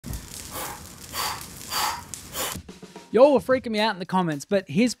Y'all were freaking me out in the comments, but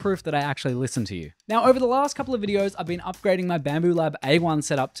here's proof that I actually listened to you. Now, over the last couple of videos, I've been upgrading my Bambu Lab A1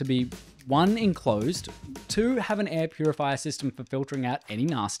 setup to be 1, enclosed, 2, have an air purifier system for filtering out any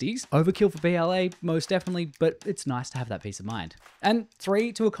nasties, overkill for PLA, most definitely, but it's nice to have that peace of mind, and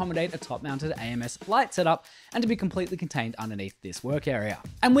 3, to accommodate a top-mounted AMS light setup and to be completely contained underneath this work area.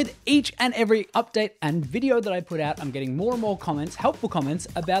 And with each and every update and video that I put out, I'm getting more and more comments, helpful comments,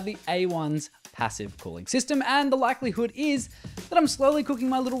 about the A1's passive cooling system, and the likelihood is that I'm slowly cooking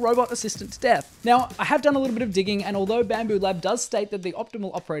my little robot assistant to death. Now, I have done a little bit of digging, and although Bambu Lab does state that the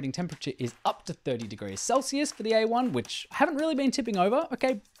optimal operating temperature is up to 30 degrees Celsius for the A1, which I haven't really been tipping over,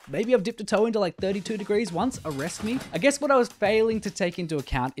 okay, maybe I've dipped a toe into like 32 degrees once, arrest me. I guess what I was failing to take into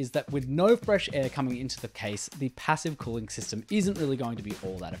account is that with no fresh air coming into the case, the passive cooling system isn't really going to be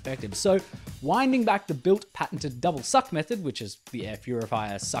all that effective. So winding back the Billt patented double suck method, which is the air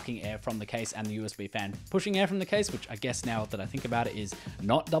purifier sucking air from the case and the USB fan pushing air from the case, which I guess now that I think about it is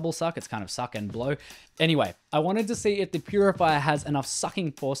not double suck, it's kind of suck and blow. Anyway, I wanted to see if the purifier has enough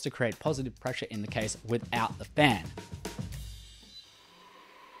sucking force to create positive pressure in the case without the fan.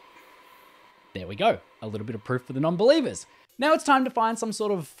 There we go, a little bit of proof for the non-believers. Now it's time to find some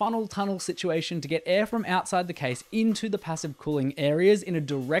sort of funnel tunnel situation to get air from outside the case into the passive cooling areas in a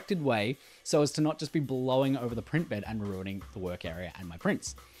directed way so as to not just be blowing over the print bed and ruining the work area and my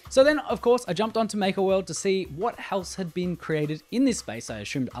prints. So then, of course, I jumped onto MakerWorld to see what else had been created in this space. I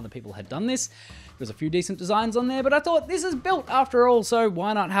assumed other people had done this. There's a few decent designs on there, but I thought this is Billt after all, so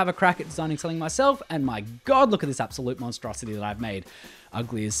why not have a crack at designing something myself? And my God, look at this absolute monstrosity that I've made.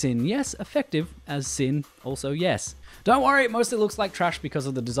 Ugly as sin, yes. Effective as sin, also yes. Don't worry, it mostly looks like trash because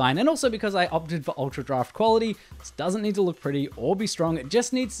of the design and also because I opted for ultra draft quality. This doesn't need to look pretty or be strong, it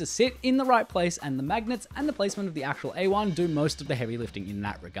just needs to sit in the right place, and the magnets and the placement of the actual A1 do most of the heavy lifting in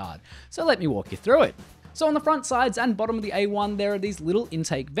that regard. So let me walk you through it. So on the front sides and bottom of the A1, there are these little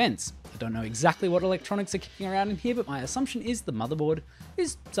intake vents. I don't know exactly what electronics are kicking around in here, but my assumption is the motherboard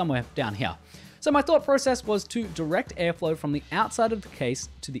is somewhere down here. So my thought process was to direct airflow from the outside of the case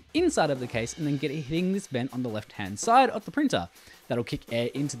to the inside of the case and then get it hitting this vent on the left-hand side of the printer. That'll kick air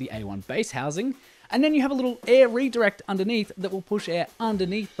into the A1 base housing, and then you have a little air redirect underneath that will push air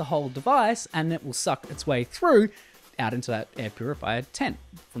underneath the whole device, and it will suck its way through out into that air purifier tent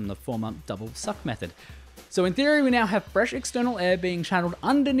from the former double suck method. So in theory, we now have fresh external air being channeled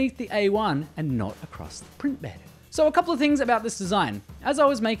underneath the A1 and not across the print bed. So a couple of things about this design. As I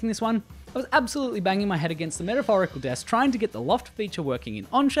was making this one, I was absolutely banging my head against the metaphorical desk trying to get the loft feature working in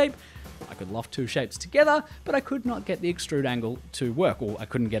Onshape. I could loft two shapes together, but I could not get the extrude angle to work, or I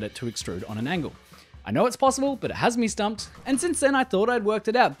couldn't get it to extrude on an angle. I know it's possible, but it has me stumped, and since then I thought I'd worked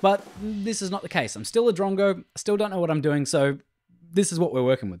it out, but this is not the case. I'm still a drongo, I still don't know what I'm doing, so this is what we're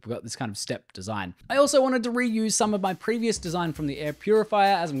working with. We've got this kind of step design. I also wanted to reuse some of my previous design from the air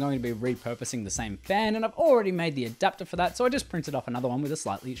purifier, as I'm going to be repurposing the same fan, and I've already made the adapter for that, so I just printed off another one with a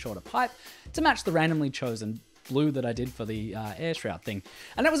slightly shorter pipe to match the randomly chosen blue that I did for the air shroud thing.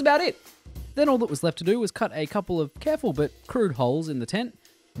 And that was about it. Then all that was left to do was cut a couple of careful but crude holes in the tent,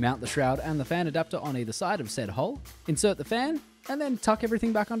 mount the shroud and the fan adapter on either side of said hole, insert the fan, and then tuck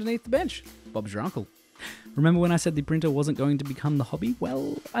everything back underneath the bench. Bob's your uncle. Remember when I said the printer wasn't going to become the hobby?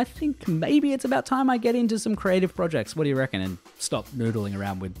 Well, I think maybe it's about time I get into some creative projects. What do you reckon? And stop noodling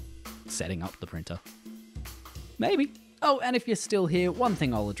around with setting up the printer. Maybe. Oh, and if you're still here, one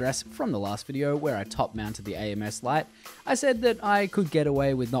thing I'll address from the last video where I top mounted the AMS light. I said that I could get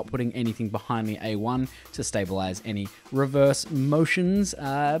away with not putting anything behind the A1 to stabilize any reverse motions,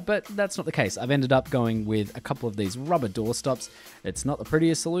 but that's not the case. I've ended up going with a couple of these rubber door stops. It's not the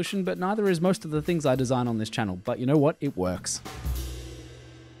prettiest solution, but neither is most of the things I design on this channel. But you know what? It works.